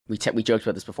we joked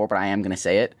about this before, but I am going to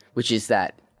say it, which is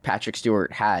that Patrick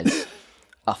Stewart has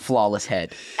a flawless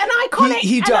head. An iconic.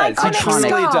 He does. He truly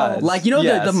does. Like, you know,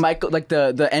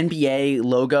 the NBA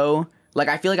logo. Like,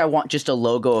 I feel like I want just a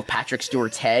logo of Patrick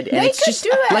Stewart's head, and it's just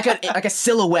like a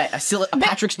silhouette, a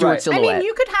Patrick Stewart silhouette. I mean,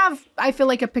 you could have, I feel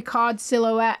like, a Picard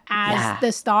silhouette as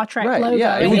the Star Trek logo.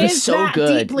 Yeah, it would be so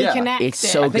good. Deeply connected. It's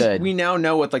so good. I think we now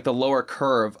know what like the lower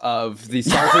curve of the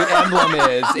Starfleet emblem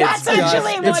is. That's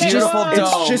actually what it is.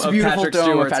 It's just beautiful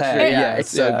dome of Patrick Stewart's head. Yeah, it's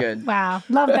so good. Wow,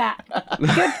 love that.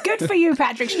 Good for you,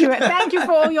 Patrick Stewart. Thank you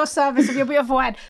for all your service of your beautiful head.